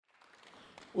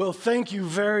Well, thank you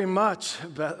very much,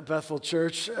 Bethel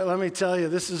Church. Let me tell you,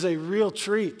 this is a real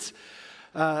treat.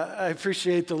 I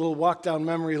appreciate the little walk down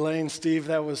memory lane, Steve.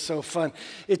 That was so fun.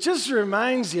 It just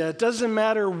reminds you, it doesn't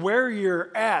matter where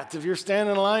you're at. If you're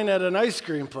standing in line at an ice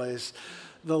cream place,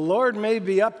 the Lord may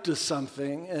be up to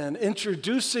something and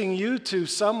introducing you to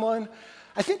someone.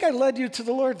 I think I led you to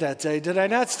the Lord that day, did I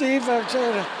not, Steve? I'm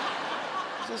trying to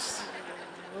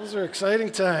those are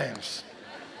exciting times.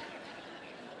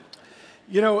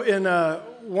 You know, in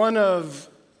one of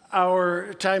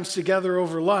our times together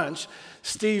over lunch,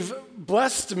 Steve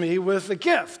blessed me with a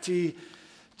gift. He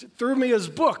threw me his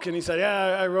book, and he said,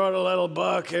 yeah, I wrote a little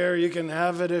book here. You can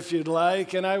have it if you'd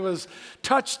like. And I was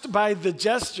touched by the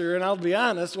gesture, and I'll be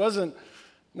honest, wasn't,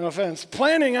 no offense,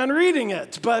 planning on reading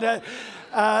it. But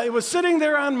it was sitting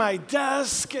there on my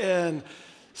desk, and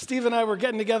Steve and I were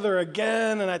getting together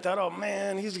again, and I thought, oh,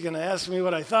 man, he's going to ask me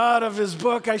what I thought of his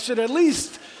book. I should at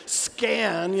least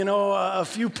scan, a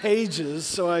few pages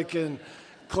so I can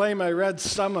claim I read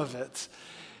some of it.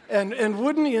 And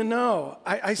wouldn't you know,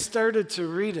 I started to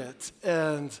read it,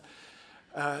 and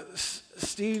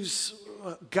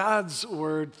God's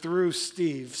word through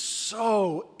Steve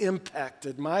so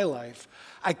impacted my life,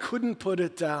 I couldn't put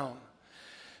it down.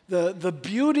 The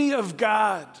beauty of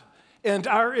God and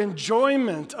our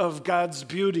enjoyment of God's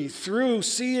beauty through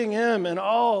seeing Him and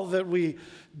all that we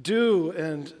do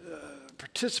and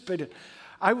participate in,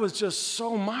 I was just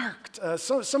so marked.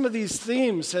 Some of these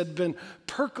themes had been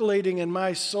percolating in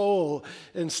my soul,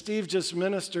 and Steve just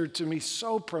ministered to me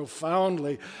so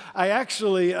profoundly. I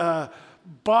actually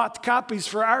bought copies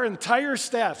for our entire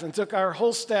staff and took our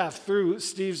whole staff through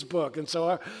Steve's book. And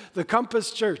so the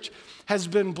Compass Church has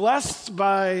been blessed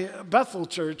by Bethel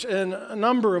Church in a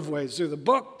number of ways, through the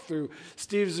book, through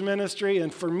Steve's ministry,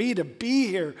 and for me to be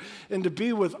here and to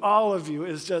be with all of you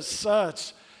is just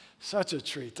such a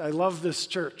treat. I love this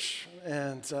church.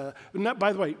 And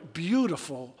by the way,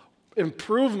 beautiful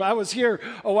improvement. I was here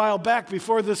a while back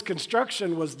before this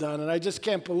construction was done, and I just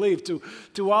can't believe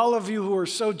to all of you who are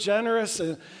so generous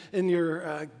in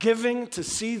your giving to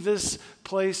see this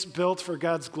place built for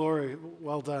God's glory.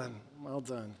 Well done. Well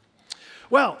done.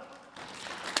 Well,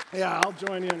 yeah, I'll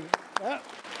join you in that.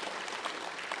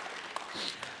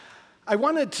 I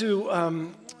wanted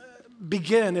to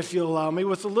begin, if you'll allow me,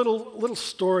 with a little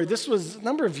story. This was a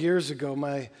number of years ago.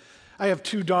 I have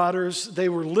two daughters. They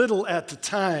were little at the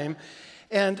time,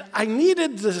 and I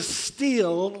needed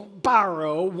to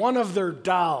borrow one of their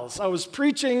dolls. I was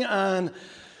preaching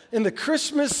in the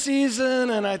Christmas season,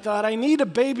 and I thought, I need a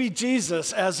baby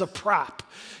Jesus as a prop.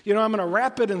 I'm going to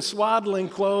wrap it in swaddling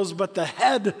clothes, but the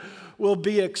head will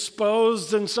be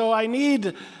exposed, and so I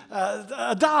need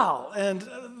a doll. And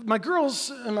my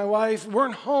girls and my wife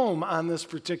weren't home on this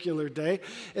particular day,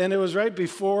 and it was right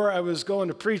before I was going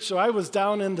to preach, so I was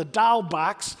down in the doll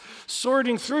box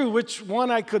sorting through which one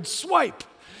I could swipe.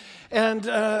 And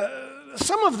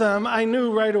some of them I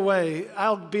knew right away,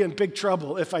 I'll be in big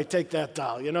trouble if I take that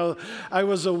doll. I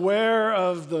was aware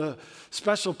of the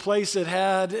special place it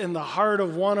had in the heart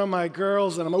of one of my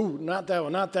girls, and I'm, not that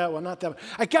one, not that one, not that one.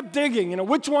 I kept digging,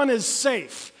 which one is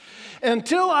safe?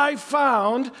 Until I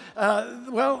found,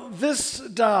 this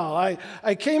doll.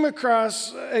 I came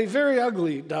across a very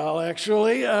ugly doll,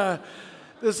 actually.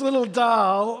 This little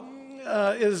doll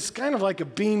is kind of like a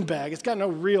beanbag. It's got no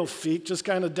real feet, just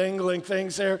kind of dangling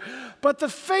things there. But the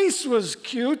face was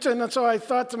cute, and so I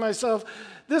thought to myself,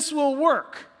 this will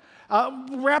work.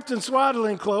 Wrapped in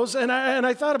swaddling clothes, and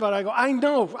I thought about it. I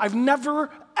know, I've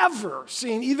never, ever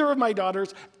seen either of my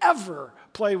daughters ever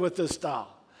play with this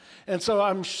doll. And so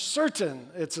I'm certain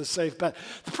it's a safe bet.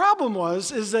 The problem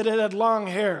is that it had long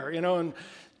hair, and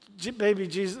baby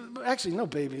Jesus, actually no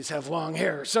babies have long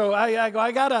hair. So I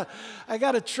gotta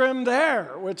trim the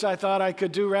hair, which I thought I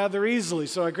could do rather easily.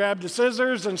 So I grabbed the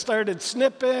scissors and started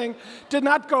snipping. Did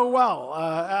not go well,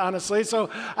 honestly. So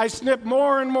I snipped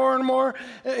more and more and more.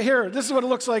 Here, this is what it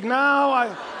looks like now. I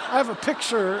have a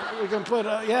picture we can put,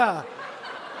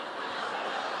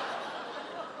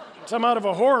 I'm out of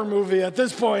a horror movie at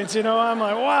this point, I'm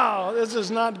like, wow, this is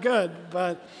not good.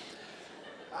 But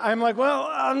I'm like, well,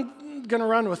 I'm going to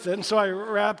run with it. And so I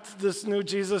wrapped this new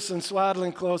Jesus in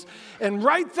swaddling clothes. And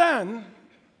right then,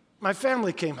 my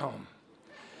family came home.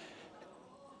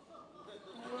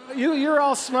 You're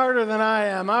all smarter than I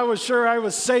am. I was sure I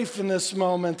was safe in this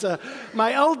moment.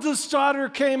 My eldest daughter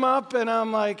came up, and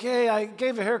I'm like, hey, I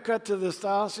gave a haircut to this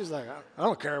doll. She's like, I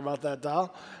don't care about that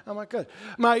doll. I'm like, good.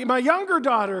 My younger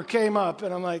daughter came up,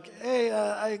 and I'm like, hey,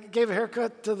 I gave a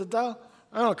haircut to the doll.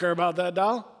 I don't care about that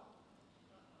doll.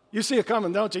 You see it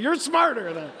coming, don't you? You're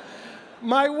smarter than.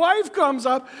 My wife comes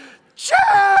up, Jenny!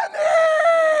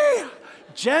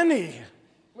 Jenny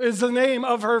is the name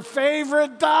of her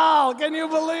favorite doll. Can you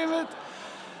believe it?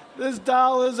 This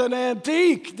doll is an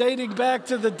antique dating back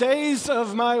to the days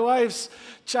of my wife's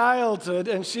childhood.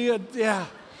 And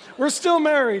we're still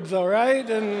married though, right?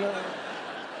 And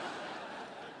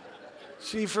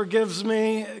she forgives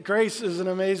me. Grace is an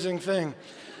amazing thing.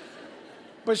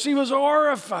 But she was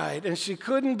horrified, and she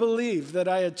couldn't believe that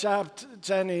I had chopped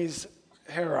Jenny's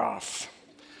hair off.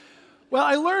 Well,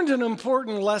 I learned an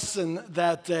important lesson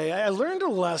that day. I learned a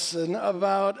lesson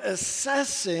about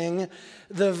assessing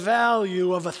the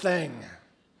value of a thing.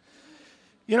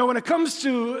 You know, when it comes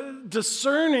to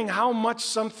discerning how much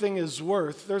something is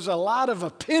worth, there's a lot of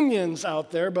opinions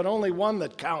out there, but only one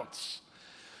that counts.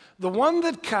 The one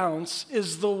that counts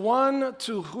is the one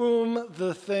to whom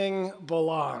the thing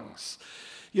belongs.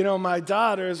 You know, my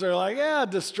daughters are like, yeah,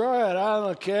 destroy it. I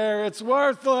don't care. It's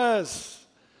worthless.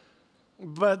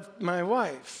 But my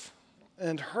wife,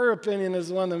 and her opinion is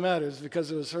the one that matters because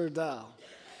it was her doll.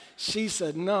 She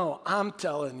said, no, I'm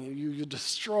telling you, you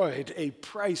destroyed a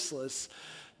priceless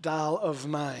doll of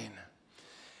mine.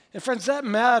 And friends, that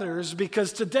matters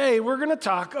because today we're going to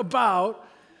talk about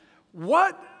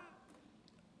what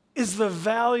is the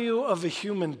value of a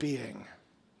human being.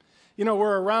 You know,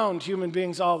 we're around human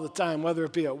beings all the time, whether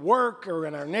it be at work or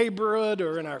in our neighborhood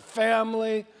or in our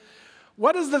family.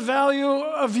 What is the value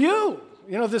of you?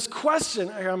 You know, this question,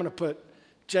 here, I'm going to put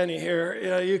Jenny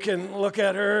here. You can look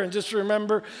at her and just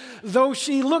remember, though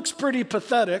she looks pretty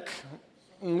pathetic,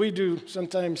 and we do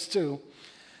sometimes too,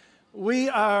 we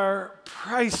are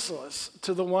priceless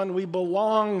to the one we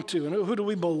belong to. And who do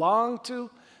we belong to?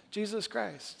 Jesus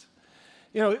Christ.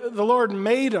 You know, the Lord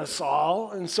made us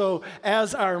all, and so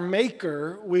as our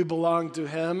maker, we belong to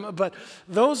him. But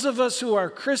those of us who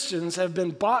are Christians have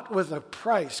been bought with a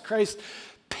price. Christ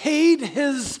paid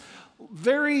his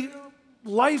very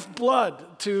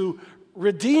lifeblood to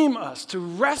redeem us, to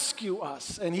rescue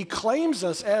us, and he claims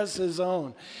us as his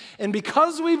own. And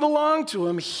because we belong to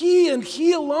him, he and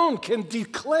he alone can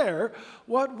declare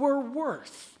what we're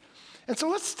worth. And so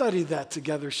let's study that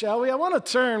together, shall we? I want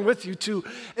to turn with you to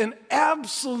an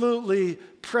absolutely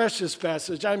precious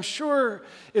passage. I'm sure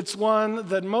it's one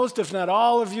that most, if not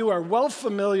all of you, are well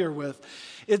familiar with.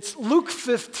 It's Luke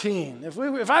 15.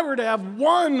 If I were to have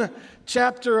one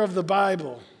chapter of the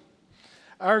Bible,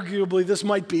 arguably this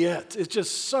might be it. It's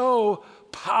just so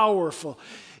powerful.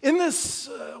 In this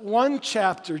one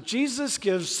chapter, Jesus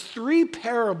gives 3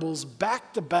 parables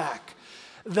back to back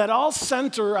that all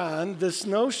center on this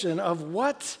notion of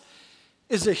what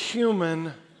is a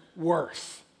human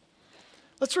worth.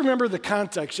 Let's remember the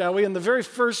context, shall we? In the very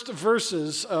first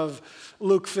verses of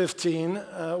Luke 15,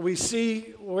 we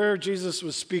see where Jesus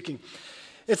was speaking.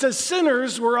 It says,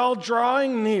 sinners were all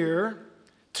drawing near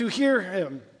to hear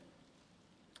him.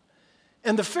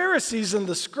 And the Pharisees and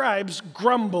the scribes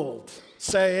grumbled,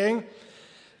 saying,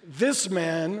 this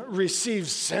man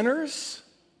receives sinners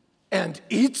and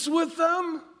eats with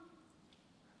them?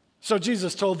 So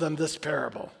Jesus told them this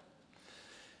parable.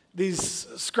 These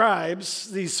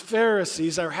scribes, these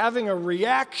Pharisees, are having a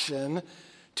reaction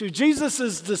to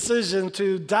Jesus' decision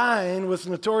to dine with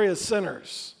notorious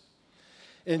sinners.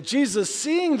 And Jesus,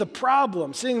 seeing the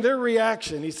problem, seeing their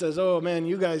reaction, he says, oh man,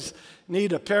 you guys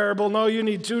need a parable. No, you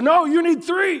need 2. No, you need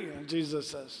 3, and Jesus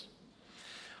says.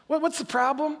 What's the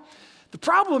problem? The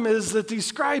problem is that these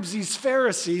scribes, these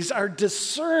Pharisees, are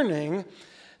discerning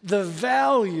the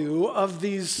value of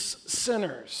these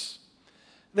sinners.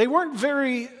 They weren't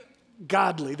very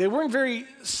godly. They weren't very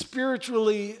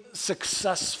spiritually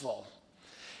successful.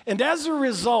 And as a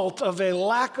result of a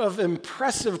lack of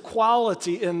impressive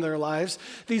quality in their lives,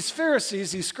 these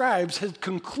Pharisees, these scribes, had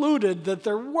concluded that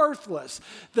they're worthless,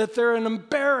 that they're an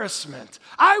embarrassment.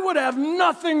 I would have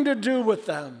nothing to do with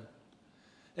them.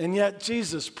 And yet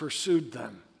Jesus pursued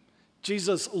them.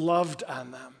 Jesus loved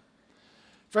on them.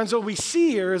 Friends, what we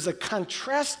see here is a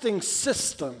contrasting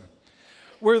system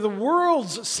where the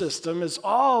world's system is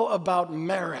all about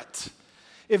merit.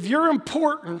 If you're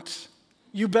important,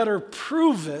 you better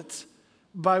prove it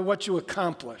by what you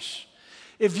accomplish.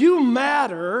 If you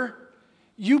matter,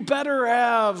 you better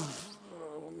have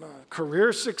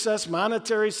career success,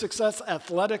 monetary success,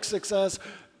 athletic success,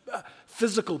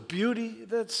 physical beauty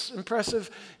that's impressive.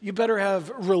 You better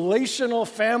have relational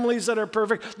families that are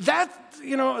perfect.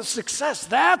 Success,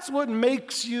 that's what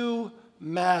makes you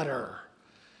matter.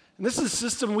 And this is the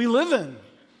system we live in.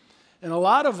 And a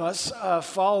lot of us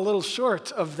fall a little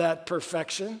short of that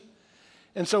perfection.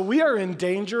 And so we are in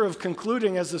danger of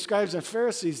concluding, as the scribes and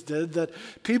Pharisees did, that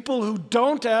people who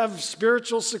don't have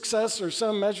spiritual success or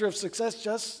some measure of success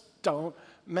just don't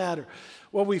matter.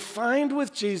 What we find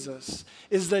with Jesus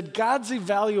is that God's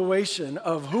evaluation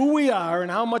of who we are and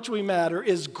how much we matter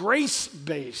is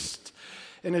grace-based.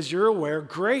 And as you're aware,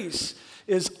 grace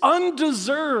is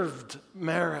undeserved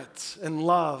merit and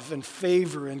love and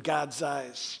favor in God's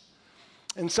eyes.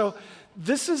 And so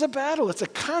this is a battle. It's a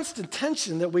constant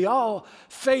tension that we all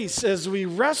face as we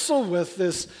wrestle with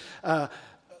this. The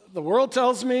world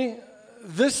tells me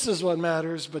this is what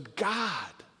matters, but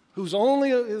God, whose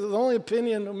only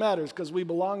opinion matters because we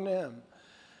belong to him,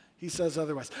 he says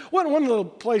otherwise. One little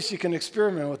place you can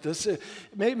experiment with this,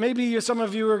 maybe some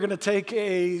of you are going to take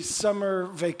a summer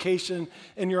vacation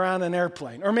and you're on an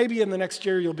airplane. Or maybe in the next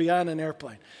year you'll be on an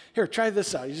airplane. Here, try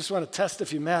this out. You just want to test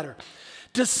if you matter.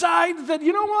 Decide that,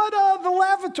 you know what, the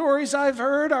lavatories I've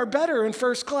heard are better in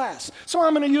first class, so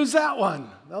I'm going to use that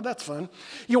one. Well, that's fun.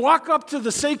 You walk up to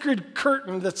the sacred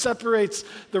curtain that separates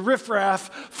the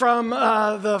riffraff from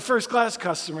the first class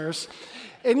customers,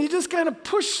 and you just kind of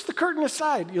push the curtain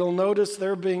aside. You'll notice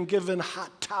they're being given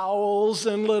hot towels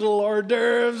and little hors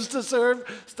d'oeuvres to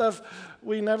serve, stuff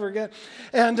we never get.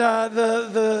 And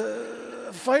the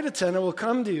flight attendant will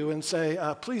come to you and say,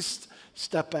 please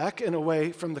step back and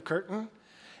away from the curtain.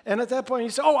 And at that point,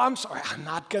 you say, oh, I'm sorry, I'm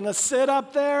not going to sit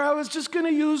up there. I was just going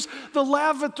to use the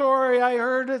lavatory. I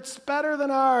heard it's better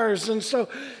than ours. And so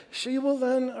she will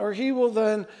then, or he will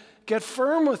then, get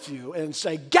firm with you and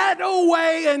say, get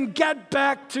away and get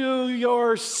back to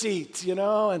your seat,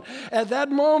 And at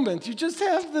that moment, you just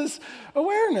have this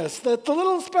awareness that the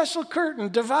little special curtain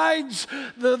divides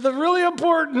the really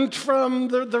important from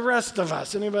the rest of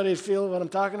us. Anybody feel what I'm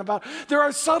talking about? There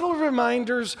are subtle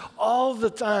reminders all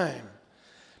the time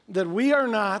that we are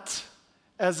not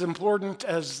as important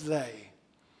as they.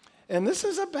 And this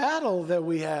is a battle that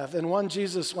we have, and one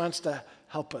Jesus wants to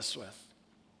help us with.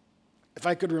 If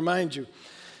I could remind you,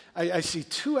 I see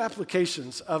two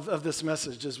applications of this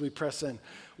message as we press in.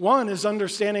 One is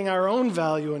understanding our own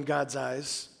value in God's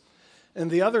eyes, and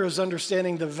the other is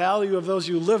understanding the value of those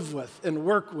you live with and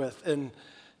work with and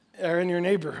are in your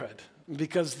neighborhood,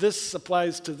 because this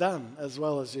applies to them as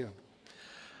well as you.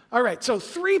 All right, so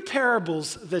 3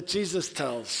 parables that Jesus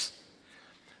tells.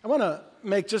 I want to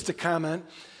make just a comment.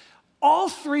 All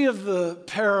 3 of the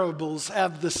parables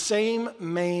have the same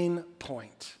main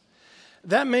point.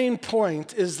 That main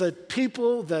point is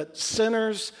that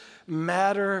sinners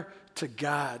matter to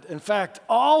God. In fact,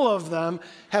 all of them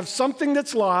have something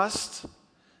that's lost,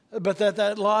 but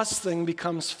that lost thing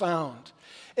becomes found.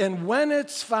 And when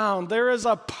it's found, there is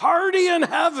a party in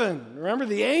heaven. Remember,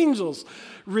 the angels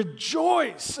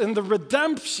rejoice in the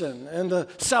redemption and the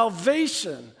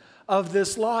salvation of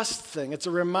this lost thing. It's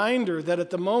a reminder that at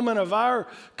the moment of our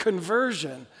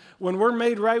conversion, when we're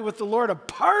made right with the Lord, a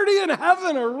party in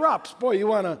heaven erupts. Boy, you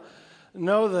want to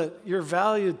know that you're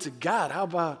valued to God. How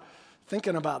about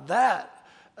thinking about that?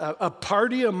 A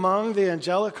party among the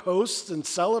angelic hosts in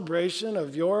celebration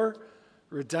of your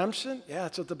redemption? Yeah,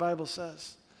 that's what the Bible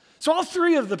says. So all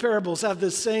 3 of the parables have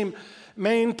this same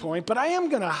main point, but I am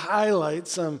going to highlight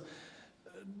some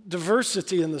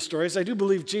diversity in the stories. I do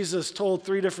believe Jesus told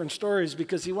 3 different stories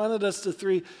because he wanted us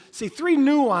to see 3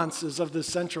 nuances of this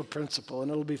central principle,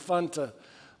 and it'll be fun to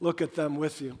look at them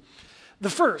with you. The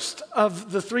first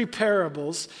of the 3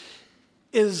 parables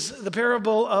is the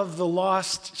parable of the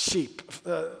lost sheep.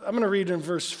 I'm going to read in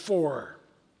verse 4.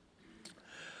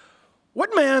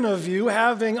 What man of you,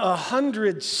 having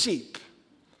 100 sheep,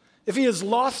 if he has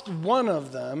lost one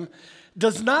of them,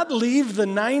 does not leave the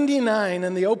 99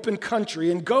 in the open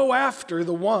country and go after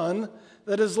the one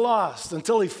that is lost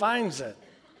until he finds it?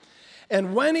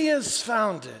 And when he has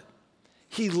found it,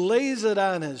 he lays it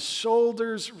on his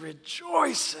shoulders,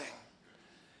 rejoicing.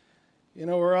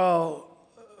 We're all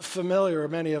familiar,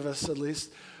 many of us at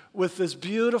least, with this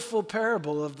beautiful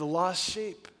parable of the lost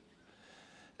sheep.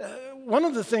 One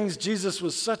of the things Jesus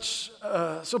was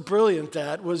so brilliant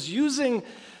at was using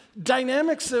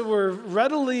dynamics that were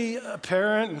readily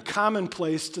apparent and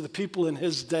commonplace to the people in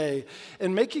his day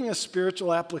and making a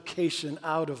spiritual application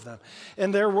out of them.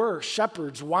 And there were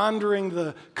shepherds wandering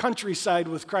the countryside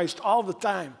with Christ all the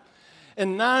time.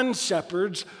 And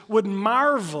non-shepherds would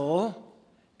marvel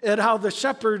at how the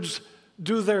shepherds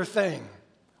do their thing.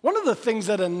 One of the things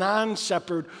that a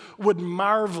non-shepherd would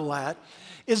marvel at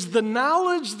is the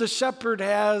knowledge the shepherd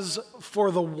has for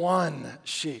the one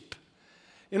sheep.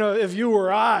 If you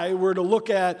or I were to look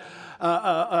at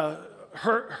a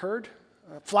herd,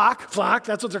 flock,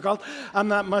 that's what they're called. I'm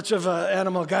not much of an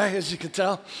animal guy, as you can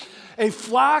tell. A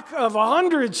flock of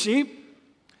 100 sheep,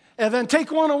 and then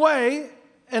take one away,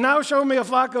 and now show me a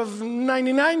flock of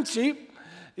 99 sheep.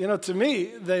 to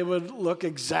me, they would look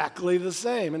exactly the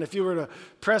same. And if you were to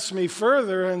press me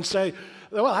further and say,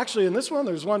 well, actually, in this one,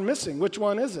 there's one missing. Which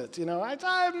one is it?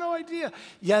 I have no idea.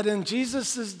 Yet in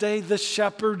Jesus' day, the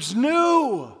shepherds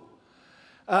knew.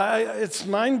 It's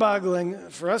mind-boggling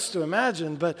for us to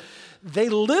imagine, but they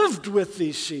lived with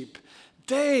these sheep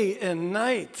day and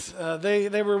night.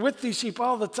 They were with these sheep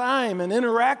all the time and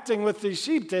interacting with these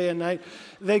sheep day and night.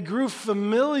 They grew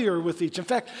familiar with each. In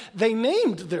fact, they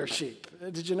named their sheep.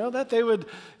 Did you know that? They would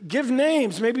give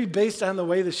names, maybe based on the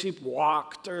way the sheep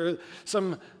walked, or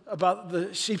some about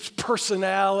the sheep's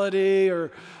personality,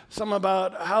 or some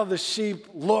about how the sheep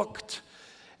looked.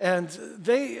 And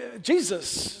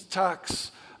Jesus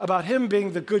talks about him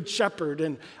being the good shepherd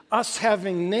and us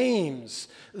having names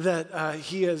that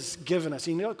he has given us.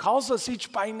 He calls us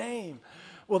each by name.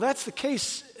 Well, that's the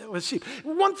case with sheep.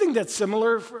 One thing that's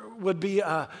similar would be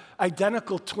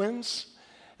identical twins.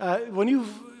 When you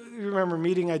remember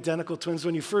meeting identical twins,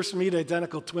 when you first meet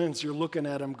identical twins, you're looking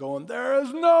at them going, there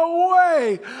is no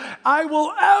way I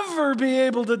will ever be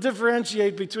able to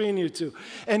differentiate between you two.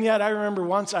 And yet I remember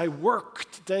once I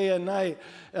worked day and night,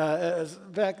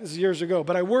 back years ago,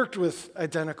 but I worked with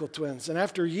identical twins. And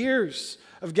after years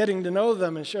of getting to know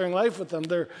them and sharing life with them,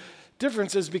 their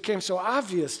differences became so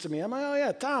obvious to me. I'm like, oh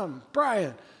yeah, Tom,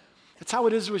 Brian. It's how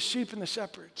it is with sheep and the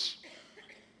shepherds.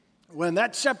 When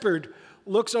that shepherd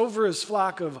looks over his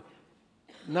flock of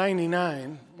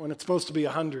 99, when it's supposed to be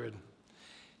 100,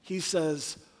 he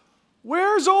says,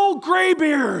 where's old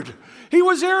Graybeard? He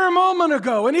was here a moment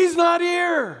ago, and he's not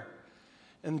here.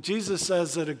 And Jesus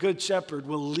says that a good shepherd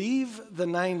will leave the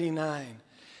 99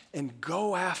 and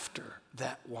go after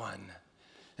that one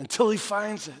until he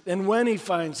finds it. And when he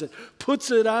finds it,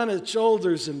 puts it on his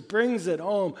shoulders and brings it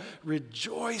home,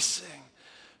 rejoicing.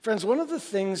 Friends, one of the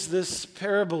things this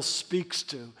parable speaks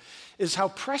to is how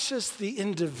precious the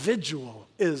individual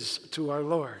is to our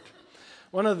Lord.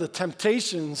 One of the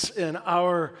temptations in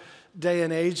our day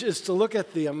and age is to look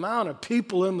at the amount of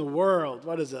people in the world.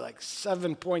 What is it, like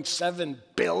 7.7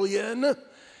 billion?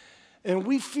 And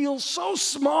we feel so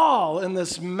small in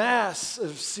this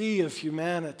massive sea of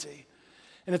humanity.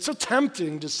 And it's so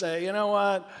tempting to say, you know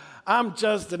what, I'm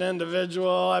just an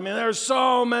individual. I mean, there's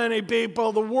so many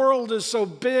people. The world is so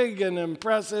big and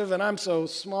impressive, and I'm so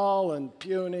small and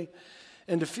puny.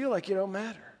 And to feel like you don't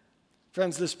matter.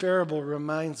 Friends, this parable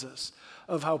reminds us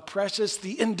of how precious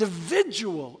the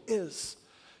individual is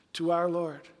to our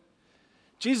Lord.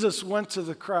 Jesus went to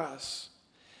the cross,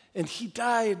 and he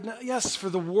died, yes, for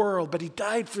the world, but he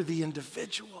died for the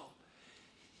individual.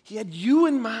 He had you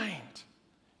in mind.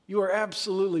 You are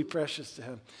absolutely precious to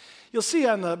him. You'll see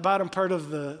on the bottom part of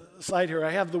the slide here,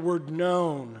 I have the word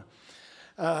known.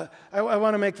 I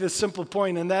want to make this simple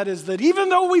point, and that is that even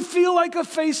though we feel like a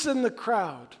face in the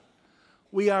crowd,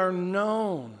 we are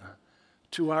known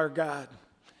to our God.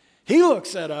 He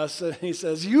looks at us and he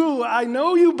says, I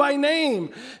know you by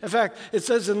name. In fact, it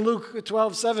says in Luke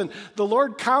 12:7, the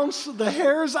Lord counts the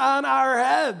hairs on our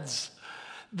heads.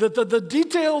 The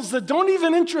details that don't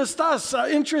even interest us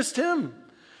interest him.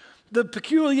 The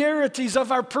peculiarities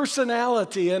of our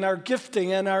personality and our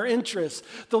gifting and our interests.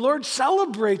 The Lord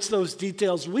celebrates those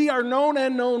details. We are known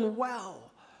and known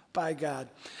well by God.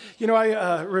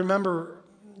 I remember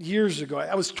years ago,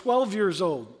 I was 12 years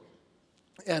old,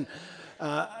 and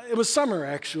it was summer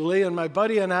actually, and my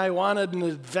buddy and I wanted an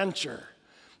adventure.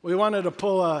 We wanted to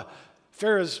pull a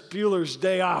Ferris Bueller's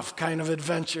Day Off kind of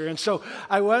adventure. And so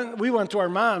we went to our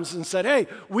moms and said, hey,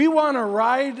 we want to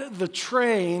ride the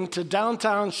train to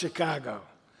downtown Chicago.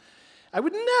 I have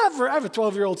a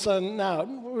 12-year-old son now,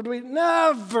 would we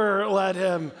never let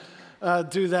him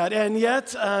do that? And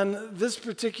yet, on this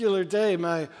particular day,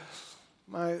 my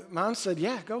mom said,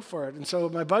 yeah, go for it. And so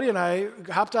my buddy and I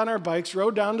hopped on our bikes,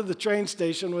 rode down to the train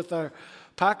station with our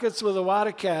pockets with a wad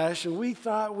of cash, and we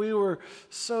thought we were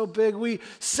so big. We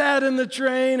sat in the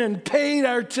train and paid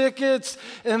our tickets,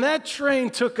 and that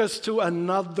train took us to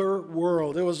another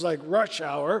world. It was like rush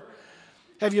hour.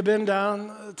 Have you been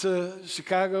down to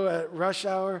Chicago at rush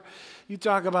hour? You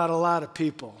talk about a lot of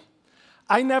people.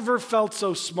 I never felt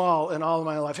so small in all of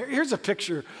my life. Here's a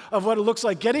picture of what it looks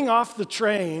like getting off the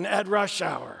train at rush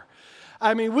hour.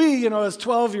 I mean, we, as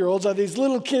 12-year-olds, are these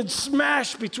little kids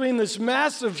smashed between this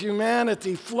massive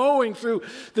humanity flowing through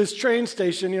this train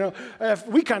station.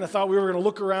 We kind of thought we were going to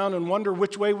look around and wonder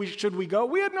which way should we go.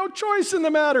 We had no choice in the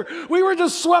matter. We were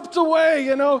just swept away,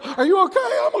 Are you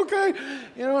okay? I'm okay.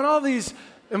 And all these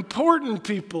important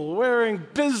people wearing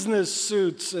business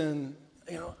suits and,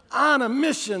 on a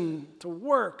mission to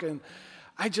work. And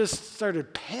I just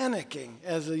started panicking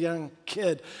as a young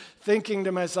kid, thinking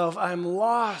to myself, I'm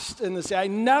lost in this. I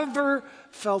never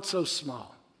felt so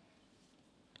small.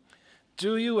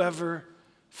 Do you ever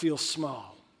feel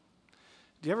small?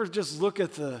 Do you ever just look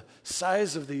at the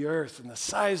size of the earth and the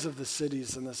size of the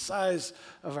cities and the size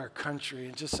of our country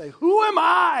and just say, who am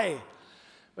I?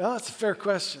 Well, that's a fair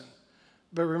question.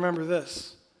 But remember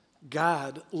this,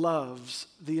 God loves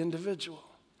the individual.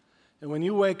 And when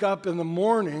you wake up in the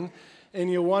morning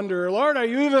and you wonder, Lord, are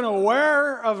you even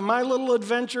aware of my little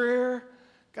adventure here?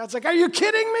 God's like, are you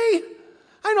kidding me?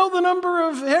 I know the number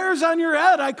of hairs on your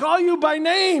head. I call you by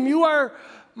name. You are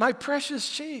my precious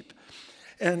sheep.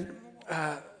 And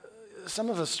some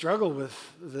of us struggle with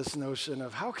this notion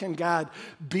of how can God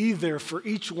be there for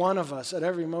each one of us at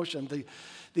every motion?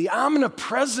 The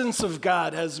omnipresence of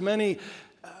God has many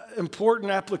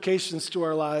important applications to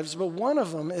our lives, but one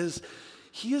of them is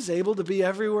He is able to be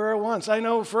everywhere at once. I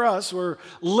know for us, we're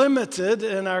limited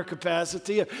in our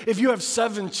capacity. If you have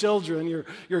 7 children,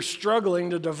 you're struggling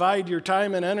to divide your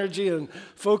time and energy and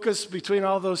focus between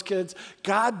all those kids.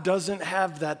 God doesn't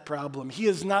have that problem. He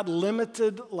is not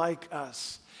limited like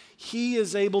us. He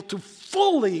is able to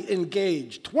fully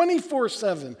engage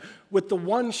 24/7 with the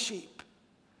one sheep,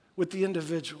 with the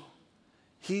individual.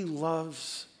 He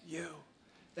loves you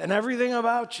and everything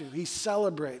about you. He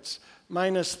celebrates,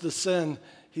 minus the sin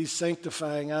He's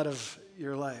sanctifying out of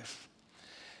your life.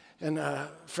 And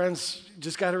friends, you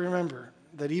just got to remember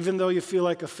that even though you feel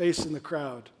like a face in the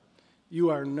crowd, you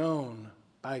are known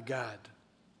by God.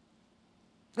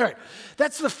 All right,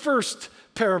 that's the first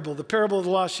parable, the parable of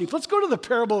the lost sheep. Let's go to the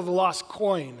parable of the lost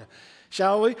coin,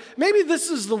 shall we? Maybe this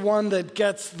is the one that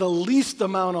gets the least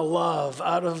amount of love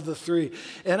out of the 3.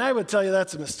 And I would tell you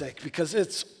that's a mistake because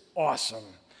it's awesome.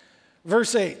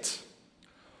 Verse 8.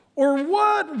 Or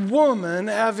what woman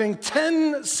having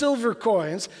 10 silver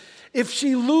coins, if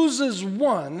she loses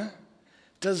one,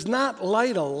 does not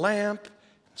light a lamp,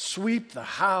 sweep the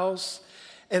house,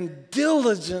 and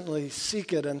diligently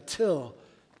seek it until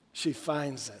she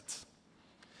finds it?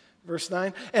 Verse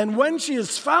 9, and when she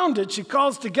has found it, she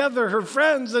calls together her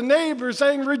friends and neighbors,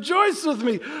 saying, rejoice with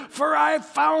me, for I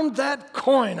found that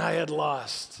coin I had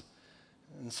lost.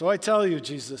 And so I tell you,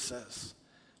 Jesus says,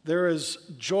 there is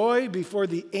joy before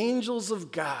the angels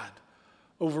of God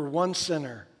over one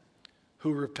sinner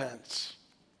who repents.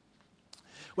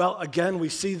 Well, again, we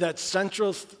see that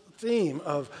central theme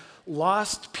of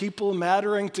lost people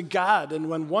mattering to God. And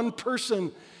when one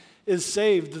person is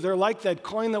saved, they're like that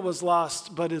coin that was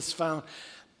lost but is found.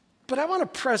 But I want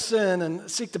to press in and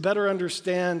seek to better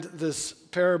understand this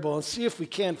parable and see if we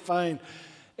can't find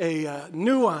a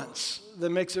nuance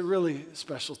that makes it really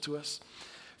special to us.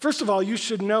 First of all, you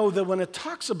should know that when it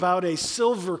talks about a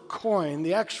silver coin,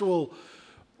 the actual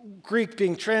Greek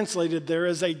being translated there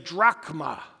is a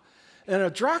drachma. And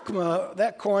a drachma,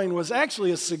 that coin, was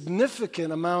actually a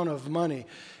significant amount of money.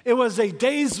 It was a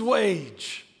day's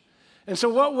wage. And so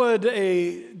what would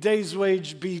a day's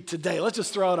wage be today? Let's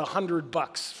just throw out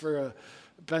 $100 for a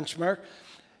benchmark.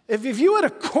 If you had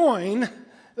a coin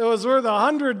that was worth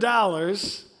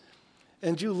 $100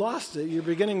 and you lost it, you're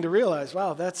beginning to realize,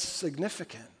 wow, that's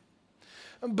significant.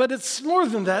 But it's more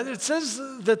than that. It says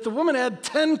that the woman had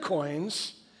 10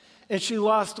 coins and she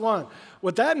lost one.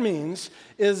 What that means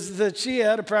is that she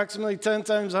had approximately 10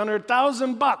 times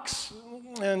 $100,000.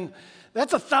 And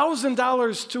that's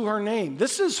 $1,000 to her name.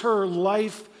 This is her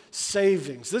life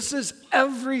savings. This is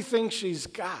everything she's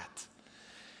got.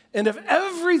 And if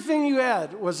everything you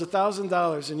had was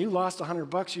 $1,000 and you lost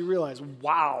 $100, you realize,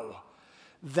 wow,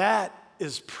 that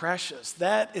is precious.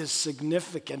 That is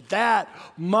significant. That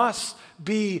must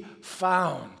be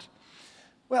found.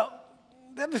 Well,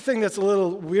 the other thing that's a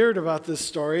little weird about this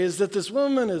story is that this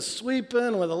woman is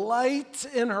sweeping with a light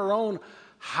in her own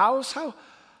house. How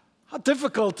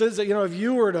difficult is it, if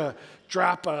you were to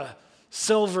drop a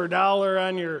silver dollar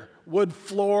on your wood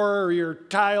floor or your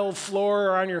tile floor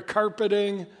or on your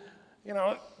carpeting?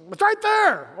 It's right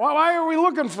there. Why are we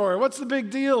looking for it? What's the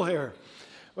big deal here?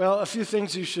 Well, a few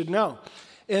things you should know.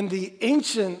 In the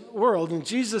ancient world, in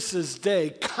Jesus' day,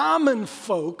 common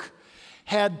folk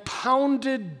had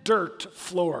pounded dirt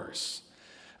floors.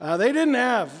 They didn't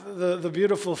have the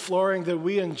beautiful flooring that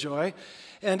we enjoy.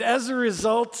 And as a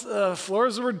result,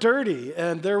 floors were dirty,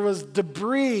 and there was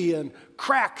debris and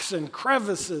cracks and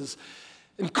crevices.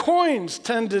 And coins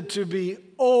tended to be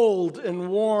old and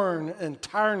worn and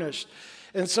tarnished.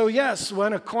 And so, yes,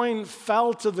 when a coin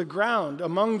fell to the ground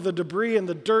among the debris and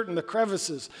the dirt and the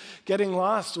crevices, getting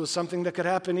lost was something that could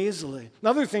happen easily.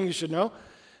 Another thing you should know,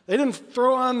 they didn't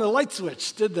throw on the light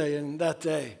switch, did they, in that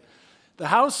day? The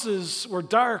houses were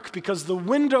dark because the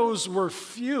windows were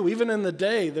few. Even in the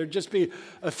day, there'd just be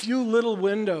a few little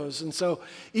windows. And so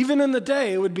even in the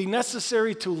day, it would be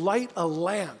necessary to light a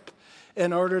lamp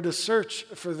in order to search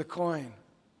for the coin.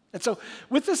 And so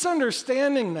with this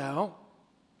understanding now,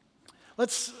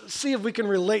 let's see if we can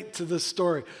relate to this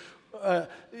story.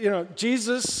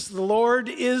 Jesus, the Lord,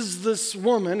 is this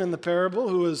woman in the parable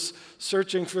who is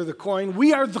searching for the coin.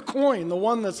 We are the coin, the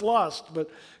one that's lost but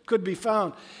could be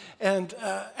found. And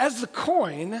as the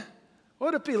coin,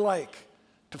 what would it be like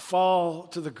to fall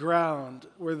to the ground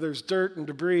where there's dirt and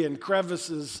debris and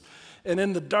crevices and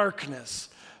in the darkness?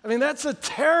 I mean, that's a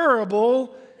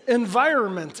terrible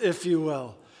environment, if you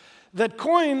will. That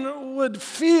coin would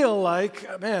feel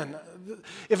like, man,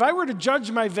 if I were to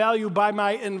judge my value by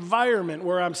my environment,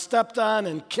 where I'm stepped on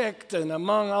and kicked and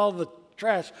among all the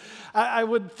trash, I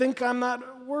would think I'm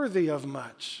not worthy of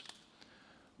much.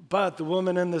 But the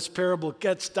woman in this parable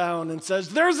gets down and says,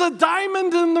 there's a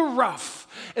diamond in the rough,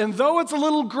 and though it's a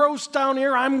little gross down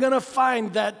here, I'm going to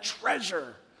find that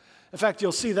treasure. In fact,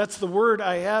 you'll see that's the word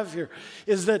I have here,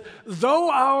 is that though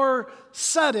our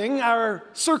setting, our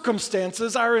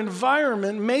circumstances, our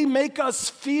environment may make us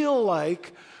feel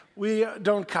like we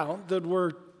don't count, that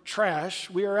we're trash,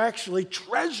 we are actually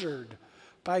treasured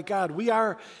by God. We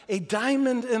are a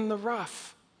diamond in the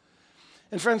rough.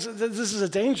 And friends, this is a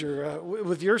danger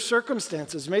with your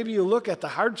circumstances. Maybe you look at the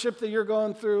hardship that you're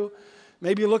going through.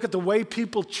 Maybe you look at the way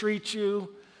people treat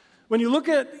you. When you look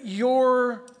at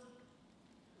your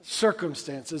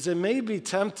circumstances, it may be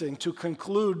tempting to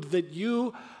conclude that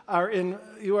you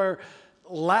are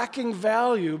lacking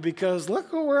value because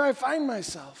look where I find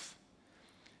myself.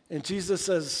 And Jesus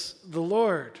says, the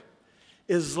Lord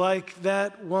is like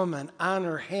that woman on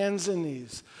her hands and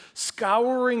knees,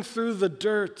 scouring through the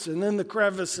dirt and in the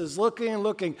crevices, looking and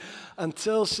looking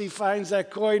until she finds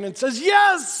that coin and says,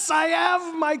 yes, I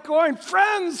have my coin.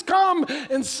 Friends, come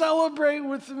and celebrate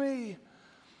with me.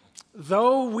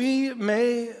 Though we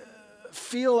may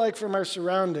feel like from our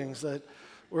surroundings that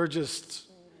we're just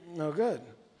no good,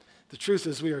 the truth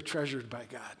is we are treasured by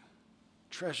God,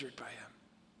 treasured by Him.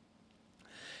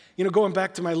 Going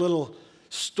back to my little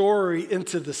story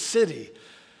into the city,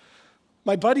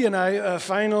 my buddy and I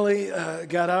finally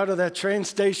got out of that train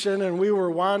station and we were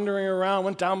wandering around,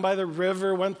 went down by the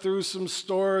river, went through some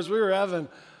stores. We were having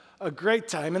a great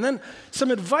time. And then some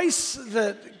advice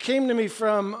that came to me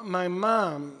from my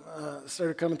mom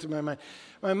started coming to my mind.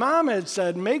 My mom had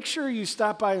said, make sure you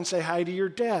stop by and say hi to your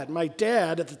dad. My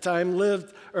dad at the time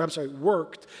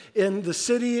worked in the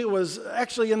city. It was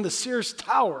actually in the Sears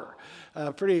Tower,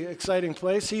 a pretty exciting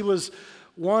place. He was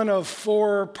one of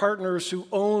 4 partners who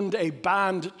owned a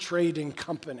bond trading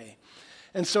company.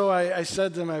 And so I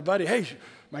said to my buddy, hey,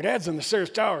 my dad's in the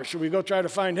Sears Tower. Should we go try to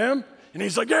find him? And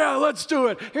he's like, yeah, let's do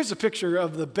it. Here's a picture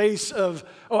of the base of,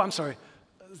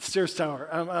 Sears Tower.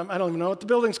 I don't even know what the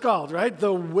building's called, right?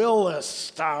 The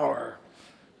Willis Tower.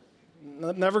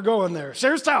 Never going there.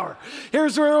 Sears Tower.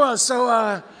 Here's where it was.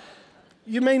 So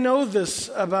you may know this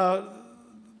about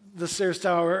the Sears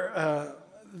Tower.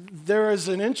 There is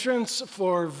an entrance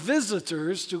for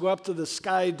visitors to go up to the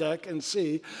sky deck and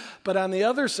see, but on the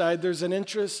other side, there's an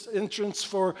entrance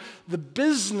for the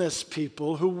business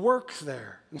people who work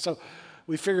there. And so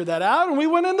we figured that out, and we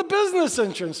went in the business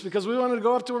entrance because we wanted to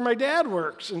go up to where my dad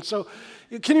works. And so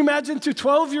can you imagine 2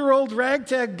 12-year-old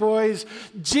ragtag boys,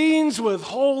 jeans with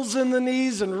holes in the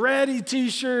knees and ratty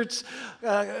T-shirts,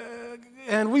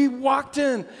 and we walked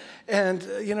in and,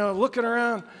 looking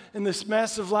around in this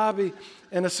massive lobby,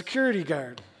 and a security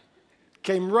guard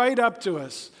came right up to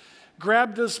us,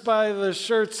 grabbed us by the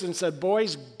shirts and said,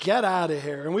 boys, get out of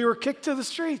here. And we were kicked to the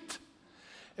street.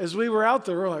 As we were out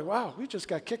there, we're like, wow, we just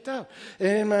got kicked out.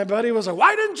 And my buddy was like,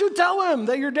 why didn't you tell him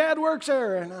that your dad works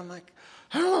there? And I'm like,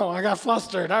 I don't know, I got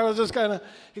flustered. I was just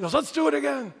he goes, let's do it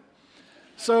again.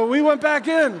 So we went back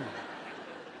in,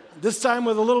 this time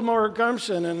with a little more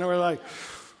gumption, and we're like,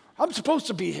 I'm supposed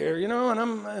to be here,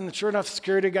 and sure enough, the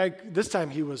security guy, this time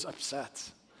he was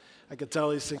upset. I could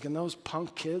tell he's thinking, those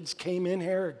punk kids came in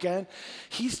here again.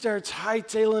 He starts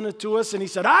hightailing it to us, and he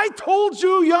said, I told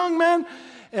you, young man.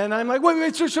 And I'm like,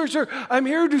 wait, sir, I'm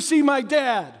here to see my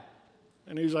dad.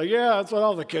 And he's like, yeah, that's what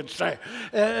all the kids say.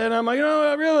 And I'm like,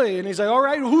 no, really? And he's like, all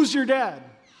right, who's your dad?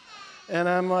 And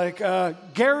I'm like,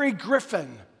 Gary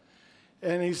Griffin.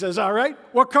 And he says, all right,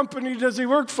 what company does he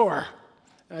work for?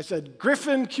 And I said,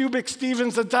 Griffin, Cubic,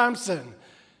 Stevens, and Thompson.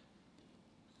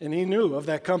 And he knew of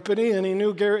that company, and he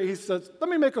knew Gary. He said, let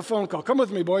me make a phone call. Come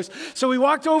with me, boys. So we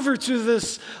walked over to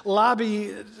this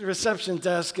lobby reception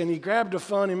desk, and he grabbed a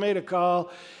phone. He made a call,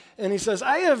 and he says,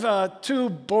 I have 2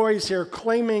 boys here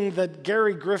claiming that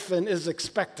Gary Griffin is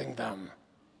expecting them.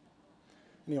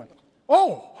 And he went,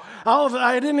 oh.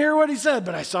 I didn't hear what he said,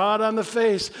 but I saw it on the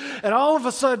face. And all of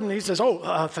a sudden, he says,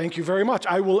 thank you very much.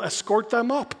 I will escort them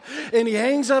up. And he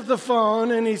hangs up the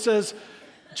phone, and he says,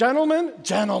 Gentlemen,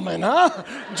 huh?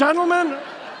 Gentlemen,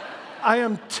 I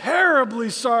am terribly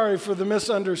sorry for the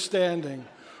misunderstanding.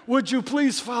 Would you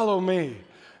please follow me?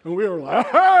 And we were like,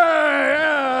 hey,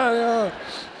 yeah.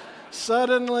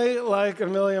 Suddenly, like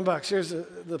 $1,000,000. Here's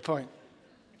the point.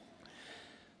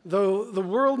 Though the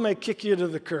world may kick you to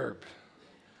the curb,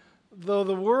 though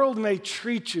the world may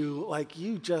treat you like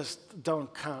you just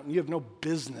don't count, and you have no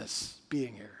business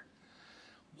being here,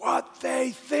 what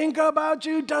they think about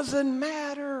you doesn't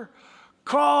matter.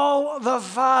 Call the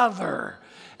Father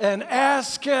and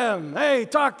ask him, hey,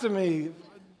 talk to me,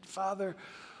 Father.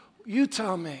 You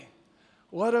tell me,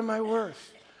 what am I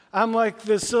worth? I'm like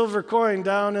this silver coin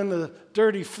down in the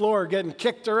dirty floor getting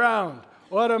kicked around.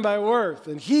 What am I worth?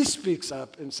 And he speaks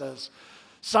up and says,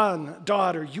 son,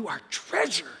 daughter, you are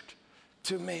treasured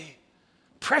to me,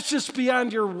 precious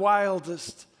beyond your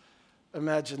wildest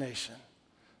imagination.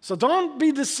 So don't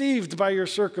be deceived by your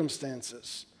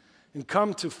circumstances and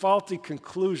come to faulty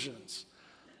conclusions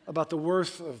about the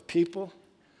worth of people.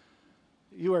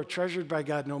 You are treasured by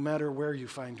God no matter where you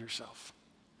find yourself.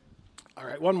 All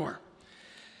right, one more.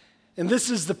 And this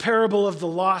is the parable of the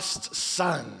lost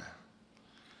son.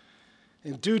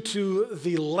 And due to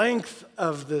the length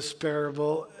of this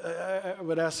parable, I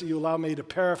would ask that you allow me to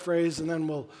paraphrase, and then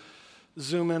we'll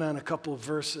zoom in on a couple of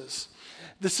verses.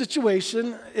 The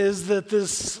situation is that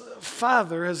this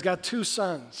father has got two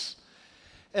sons.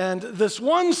 And this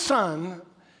one son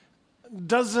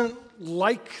doesn't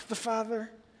like the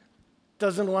father,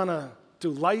 doesn't want to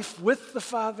do life with the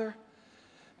father.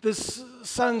 This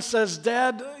son says,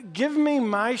 Dad, give me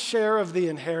my share of the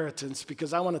inheritance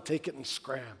because I want to take it and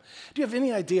scram. Do you have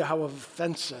any idea how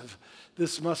offensive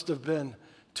this must have been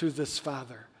to this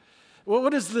father? Well,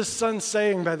 what is this son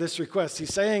saying by this request?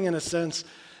 He's saying, in a sense,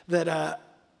 that,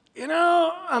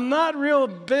 I'm not real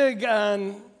big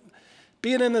on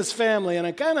being in this family, and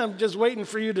I'm kind of just waiting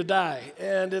for you to die.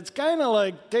 And it's kind of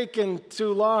like taking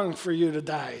too long for you to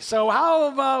die. So how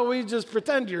about we just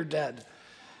pretend you're dead?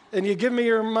 And you give me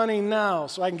your money now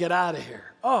so I can get out of here.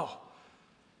 Oh,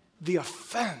 the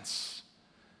offense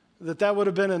that would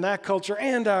have been in that culture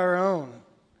and our own.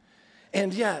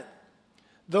 And yet,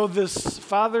 though this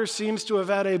father seems to have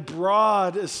had a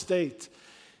broad estate,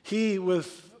 he,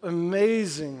 with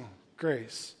amazing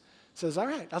grace, says, all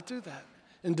right, I'll do that.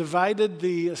 And divided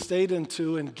the estate in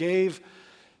two and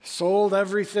sold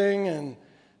everything and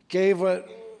gave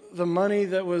the money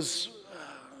that was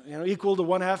equal to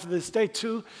one half of the estate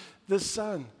to this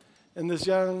son. And this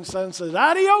young son says,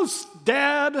 adios,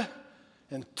 Dad,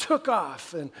 and took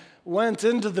off and went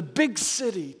into the big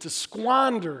city to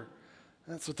squander.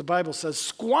 That's what the Bible says,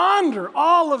 squander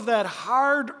all of that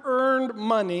hard-earned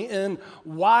money in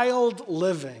wild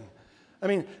living. I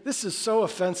mean, this is so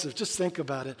offensive. Just think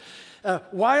about it.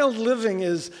 Wild living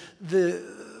is the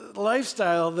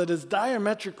lifestyle that is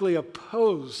diametrically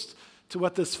opposed to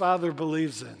what this father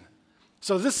believes in.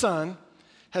 So this son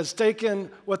has taken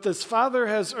what this father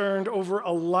has earned over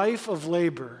a life of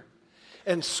labor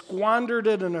and squandered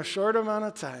it in a short amount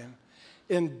of time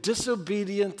in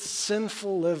disobedient,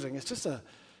 sinful living. It's just a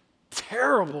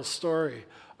terrible story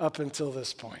up until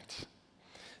this point.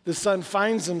 The son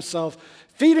finds himself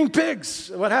feeding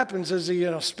pigs. What happens is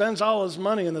he spends all his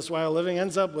money in this wild living,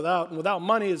 ends up without. And without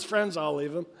money, his friends all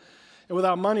leave him. And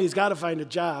without money, he's got to find a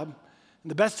job.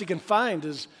 And the best he can find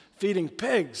is feeding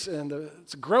pigs. And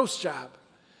it's a gross job.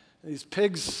 These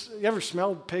pigs, you ever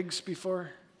smelled pigs before?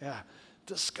 Yeah,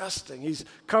 disgusting. He's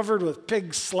covered with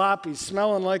pig slop. He's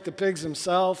smelling like the pigs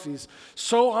himself. He's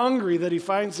so hungry that he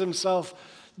finds himself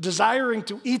desiring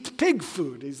to eat pig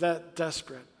food. He's that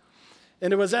desperate.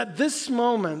 And it was at this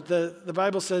moment that the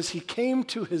Bible says he came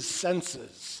to his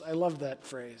senses. I love that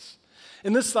phrase.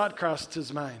 And this thought crossed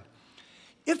his mind.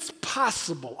 It's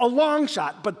possible, a long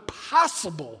shot, but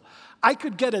possible, I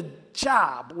could get a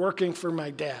job working for my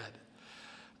dad.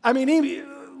 I mean,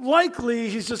 likely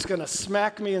he's just going to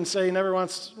smack me and say he never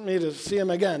wants me to see him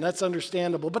again. That's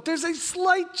understandable. But there's a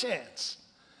slight chance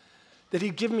that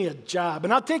he'd give me a job.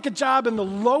 And I'll take a job in the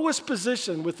lowest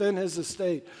position within his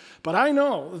estate. But I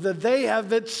know that they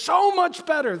have it so much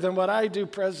better than what I do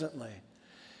presently.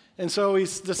 And so he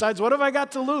decides, what have I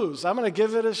got to lose? I'm going to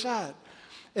give it a shot.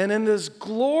 And in this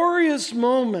glorious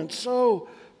moment, so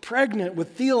pregnant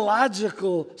with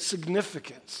theological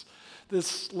significance,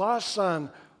 this lost son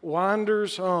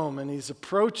wanders home, and he's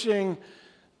approaching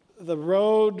the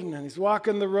road, and he's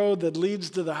walking the road that leads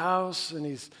to the house, and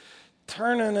he's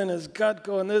turning in his gut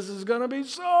going, this is going to be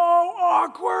so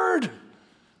awkward.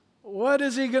 What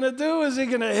is he going to do? Is he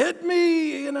going to hit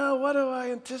me? What do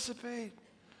I anticipate?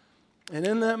 And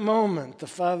in that moment, the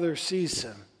father sees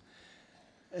him,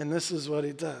 and this is what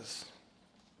he does.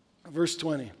 Verse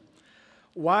 20.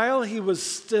 While he was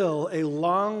still a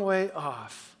long way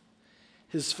off,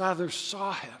 his father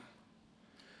saw him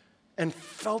and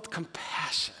felt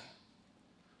compassion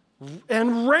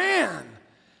and ran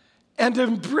and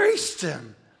embraced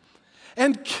him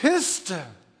and kissed him.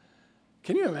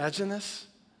 Can you imagine this?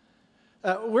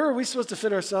 Where are we supposed to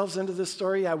fit ourselves into this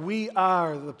story? Yeah, we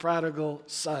are the prodigal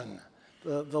son,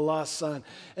 the lost son.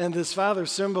 And this father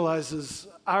symbolizes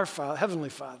our Father, Heavenly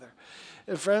Father.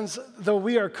 And friends, though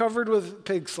we are covered with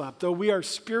pig slop, though we are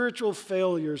spiritual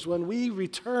failures, when we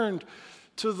returned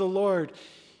to the Lord,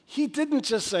 he didn't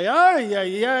just say, oh,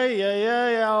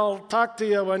 yeah, I'll talk to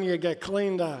you when you get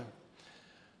cleaned up.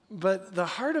 But the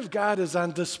heart of God is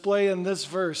on display in this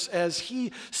verse as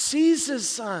he sees his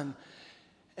son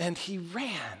and he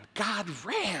ran. God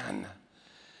ran.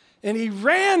 And he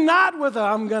ran not with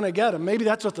I'm going to get him. Maybe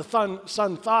that's what the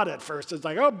son thought at first. It's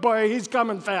like, oh boy, he's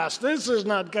coming fast. This is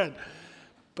not good.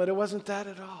 But it wasn't that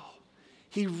at all.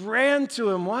 He ran to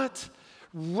him, what?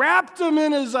 Wrapped him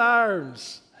in his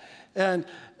arms. And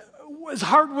his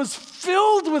heart was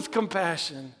filled with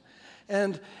compassion.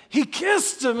 And he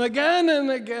kissed him again and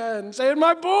again, saying,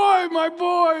 my boy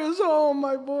is home,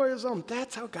 my boy is home.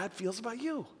 That's how God feels about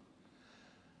you.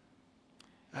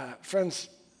 Friends,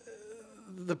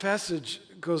 the passage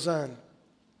goes on.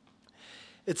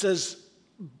 It says,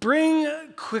 bring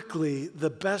quickly the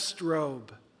best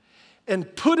robe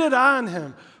and put it on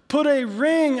him. Put a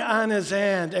ring on his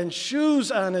hand and shoes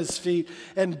on his feet,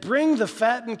 and bring the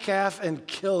fattened calf and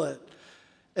kill it.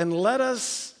 And let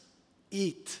us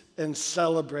eat and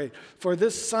celebrate. For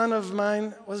this son of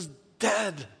mine was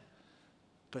dead,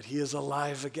 but he is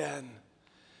alive again.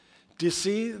 Do you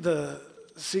see the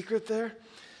secret there?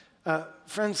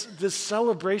 Friends, this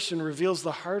celebration reveals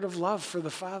the heart of love for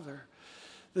the Father.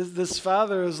 This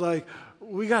Father is like,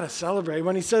 we got to celebrate.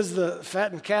 When he says the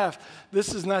fattened calf,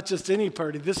 this is not just any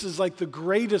party. This is like the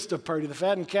greatest of party. The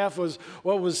fattened calf was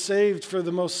what was saved for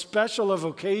the most special of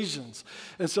occasions.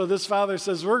 And so this father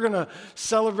says, we're going to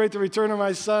celebrate the return of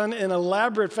my son in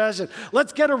elaborate fashion.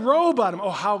 Let's get a robe on him. Oh,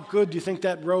 how good do you think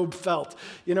that robe felt?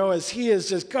 You know, as he is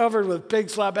just covered with pig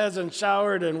slop, hasn't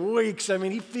showered in weeks. I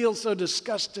mean, he feels so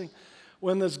disgusting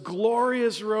when this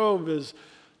glorious robe is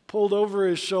pulled over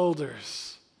his shoulders.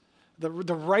 The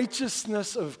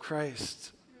righteousness of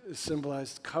Christ is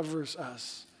symbolized, covers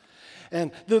us. And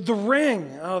the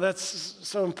ring, oh, that's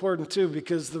so important too,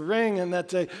 because the ring in that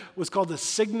day was called the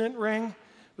signet ring.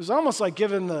 It was almost like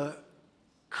giving the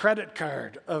credit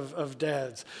card of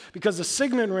dads, because the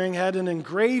signet ring had an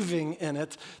engraving in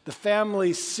it, the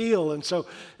family seal. And so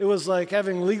it was like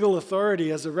having legal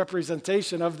authority as a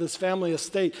representation of this family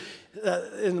estate.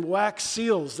 In wax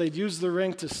seals, they'd use the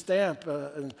ring to stamp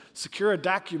and secure a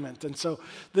document. And so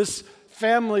this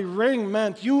family ring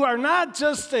meant you are not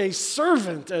just a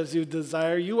servant as you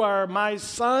desire, you are my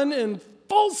son in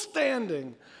full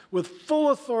standing with full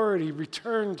authority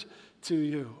returned to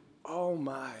you. Oh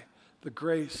my, the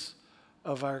grace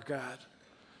of our God.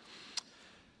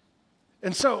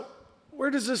 And so, where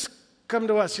does this come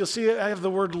to us? You'll see I have the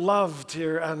word loved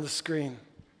here on the screen.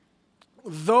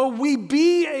 Though we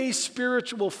be a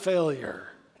spiritual failure,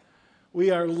 we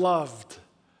are loved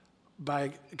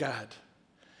by God.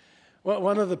 Well,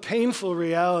 one of the painful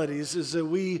realities is that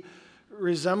we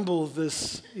resemble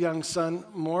this young son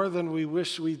more than we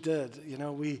wish we did. You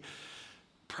know, we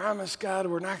promise God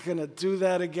we're not going to do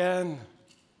that again.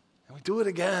 And we do it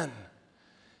again.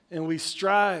 And we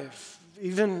strive,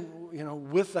 even,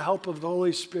 with the help of the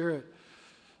Holy Spirit,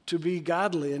 to be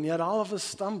godly. And yet all of us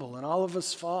stumble and all of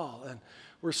us fall. And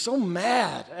we're so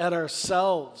mad at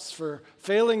ourselves for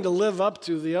failing to live up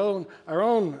to our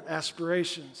own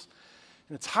aspirations.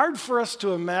 And it's hard for us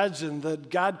to imagine that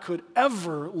God could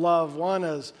ever love one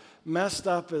as messed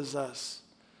up as us.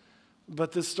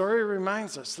 But this story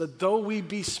reminds us that though we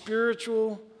be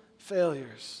spiritual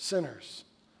failures, sinners,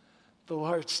 the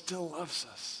Lord still loves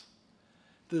us.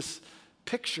 This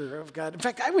picture of God. In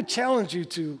fact, I would challenge you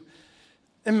to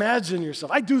imagine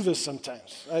yourself. I do this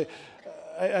sometimes.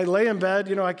 I lay in bed,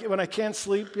 when I can't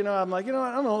sleep, I'm like, I'm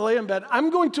going to lay in bed. I'm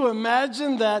going to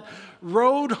imagine that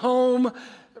road home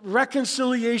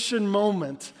reconciliation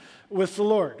moment with the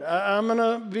Lord. I'm going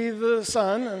to be the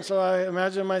son, and so I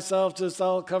imagine myself just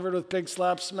all covered with pig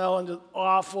slop smell and just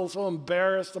awful, so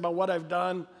embarrassed about what I've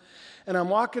done. And I'm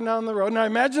walking down the road, and I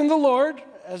imagine the Lord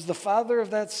as the father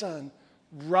of that son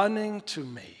running to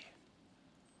me.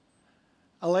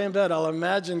 I'll lay in bed, I'll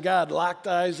imagine God locked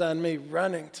eyes on me,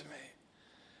 running to me.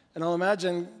 And I'll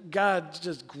imagine God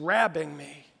just grabbing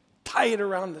me tight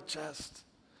around the chest,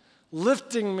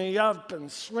 lifting me up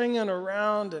and swinging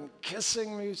around and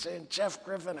kissing me, saying, Jeff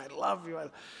Griffin, I love you.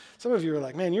 Some of you are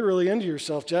like, man, you're really into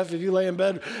yourself, Jeff, if you lay in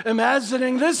bed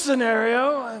imagining this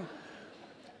scenario. And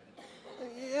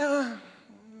yeah,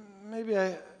 maybe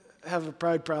I have a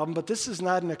pride problem, but this is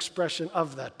not an expression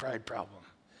of that pride problem.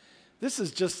 This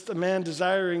is just a man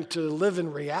desiring to live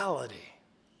in reality.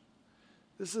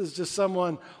 This is just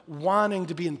someone wanting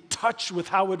to be in touch with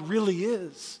how it really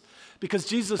is. Because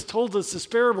Jesus told us this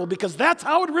parable, because that's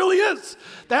how it really is.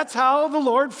 That's how the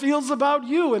Lord feels about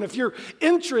you. And if you're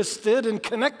interested in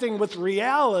connecting with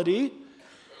reality,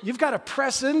 you've got to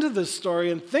press into this story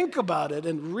and think about it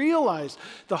and realize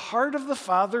the heart of the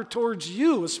Father towards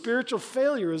you. A spiritual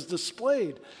failure is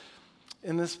displayed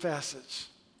in this passage.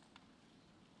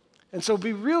 And so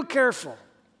be real careful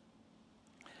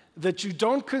that you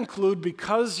don't conclude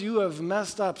because you have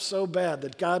messed up so bad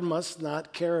that God must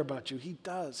not care about you. He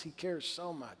does. He cares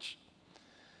so much.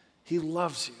 He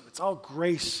loves you. It's all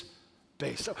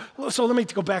grace-based. So let me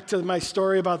go back to my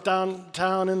story about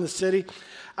downtown in the city.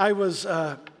 I was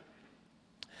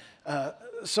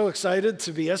so excited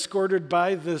to be escorted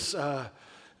by this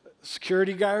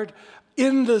security guard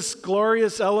in this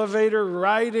glorious elevator,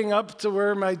 riding up to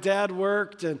where my dad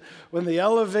worked. And when the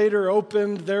elevator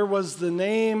opened, there was the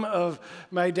name of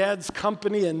my dad's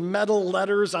company in metal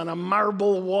letters on a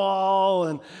marble wall.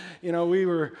 And, we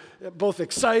were both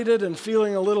excited and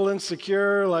feeling a little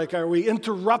insecure, like, are we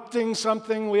interrupting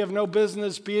something? We have no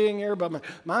business being here. But my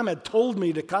mom had told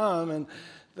me to come, and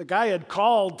the guy had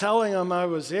called telling him I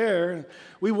was here.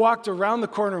 We walked around the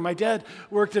corner. My dad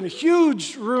worked in a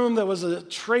huge room that was a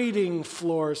trading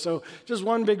floor. So just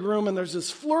one big room, and there's this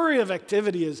flurry of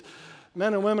activity as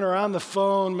men and women are on the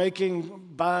phone making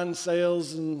bond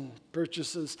sales and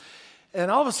purchases.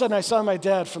 And all of a sudden, I saw my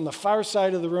dad from the far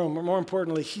side of the room. Or more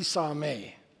importantly, he saw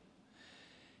me.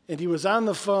 And he was on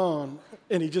the phone,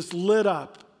 and he just lit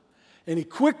up. And he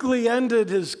quickly ended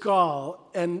his call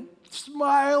and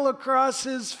smile across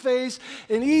his face,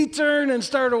 and he turned and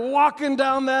started walking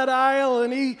down that aisle,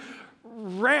 and he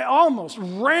almost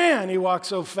ran. He walked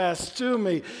so fast to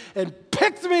me and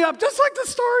picked me up, just like the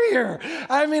story here.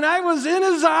 I mean, I was in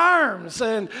his arms,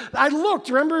 and I looked,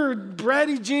 remember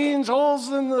bratty jeans, holes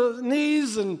in the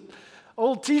knees, and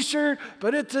old t-shirt,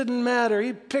 but it didn't matter.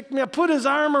 He picked me up, put his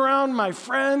arm around my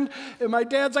friend, and my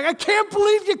dad's like, I can't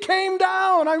believe you came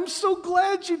down. I'm so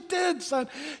glad you did, son.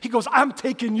 He goes, I'm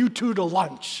taking you two to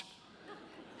lunch.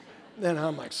 And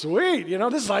I'm like, sweet,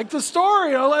 this is like the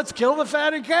story, let's kill the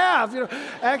fatted calf.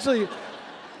 Actually,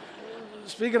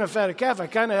 speaking of fatted calf, I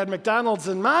kind of had McDonald's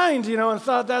in mind, and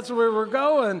thought that's where we're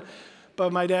going.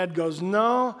 But my dad goes,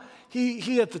 no.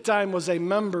 He at the time was a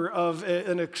member of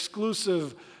an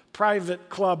exclusive private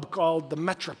club called the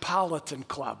Metropolitan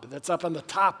Club that's up on the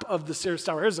top of the Sears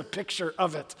Tower. Here's a picture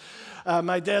of it.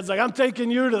 My dad's like, I'm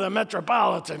taking you to the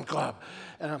Metropolitan Club.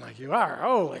 And I'm like, you are?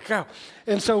 Holy cow.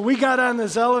 And so we got on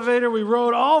this elevator. We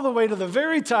rode all the way to the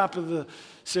very top of the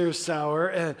Sears Tower.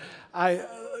 And I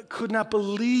could not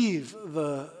believe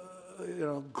the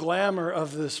glamour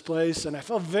of this place. And I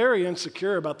felt very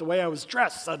insecure about the way I was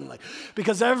dressed suddenly,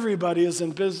 because everybody is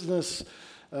in business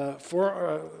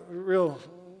for real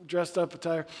dressed up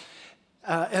attire.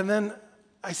 And then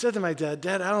I said to my dad,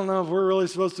 Dad, I don't know if we're really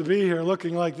supposed to be here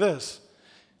looking like this.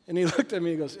 And he looked at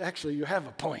me and goes, actually, you have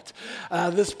a point.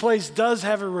 This place does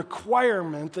have a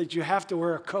requirement that you have to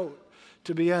wear a coat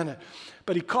to be in it.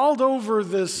 But he called over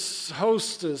this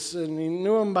hostess, and he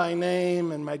knew him by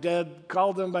name, and my dad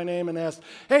called him by name and asked,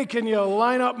 hey, can you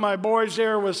line up my boys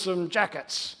here with some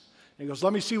jackets? And he goes,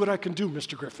 let me see what I can do,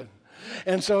 Mr. Griffin.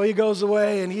 And so he goes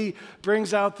away, and he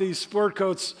brings out these sport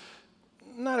coats,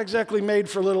 not exactly made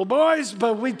for little boys,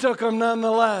 but we took them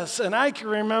nonetheless. And I can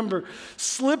remember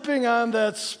slipping on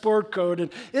that sport coat, and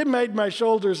it made my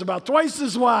shoulders about twice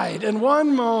as wide in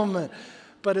one moment.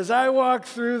 But as I walked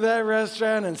through that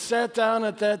restaurant and sat down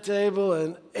at that table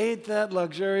and ate that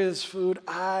luxurious food,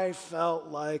 I felt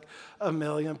like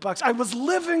 $1,000,000. I was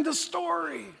living the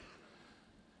story.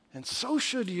 And so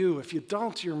should you. If you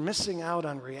don't, you're missing out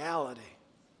on reality.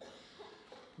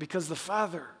 Because the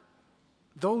Father,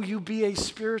 though you be a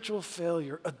spiritual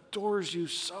failure, adores you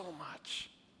so much.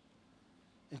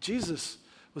 And Jesus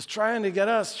was trying to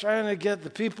get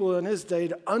the people in his day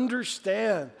to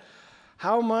understand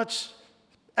how much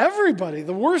everybody,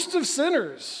 the worst of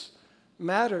sinners,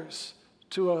 matters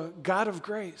to a God of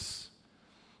grace.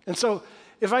 And so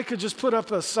if I could just put up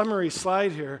a summary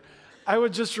slide here, I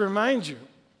would just remind you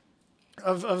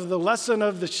of the lesson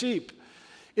of the sheep.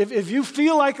 If you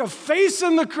feel like a face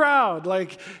in the crowd,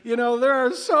 like, there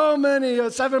are so many,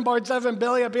 7.7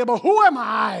 billion people, who am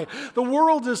I? The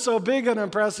world is so big and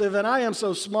impressive, and I am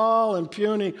so small and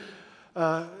puny.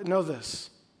 Know this,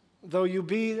 though you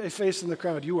be a face in the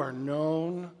crowd, you are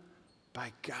known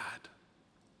by God.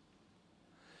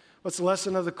 What's the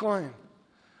lesson of the coin?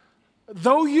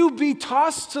 Though you be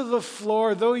tossed to the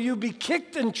floor, though you be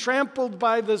kicked and trampled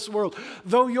by this world,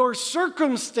 though your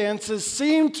circumstances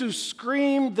seem to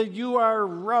scream that you are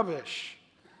rubbish,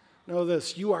 know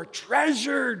this, you are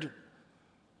treasured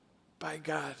by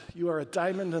God. You are a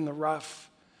diamond in the rough,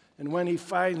 and when he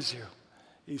finds you,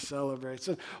 he celebrates.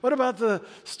 And what about the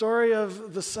story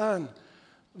of the son?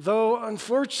 Though,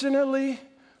 unfortunately,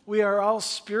 we are all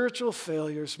spiritual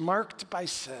failures marked by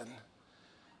sin.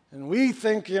 And we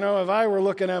think, if I were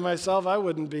looking at myself, I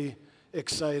wouldn't be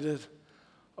excited.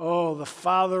 Oh, the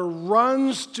Father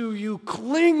runs to you,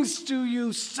 clings to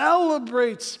you,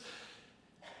 celebrates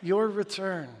your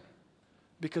return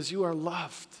because you are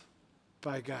loved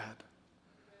by God.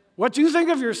 What you think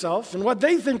of yourself and what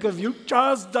they think of you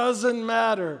just doesn't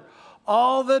matter.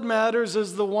 All that matters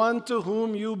is the one to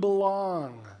whom you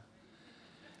belong.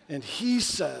 And he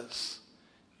says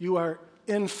you are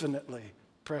infinitely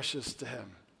precious to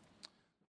him.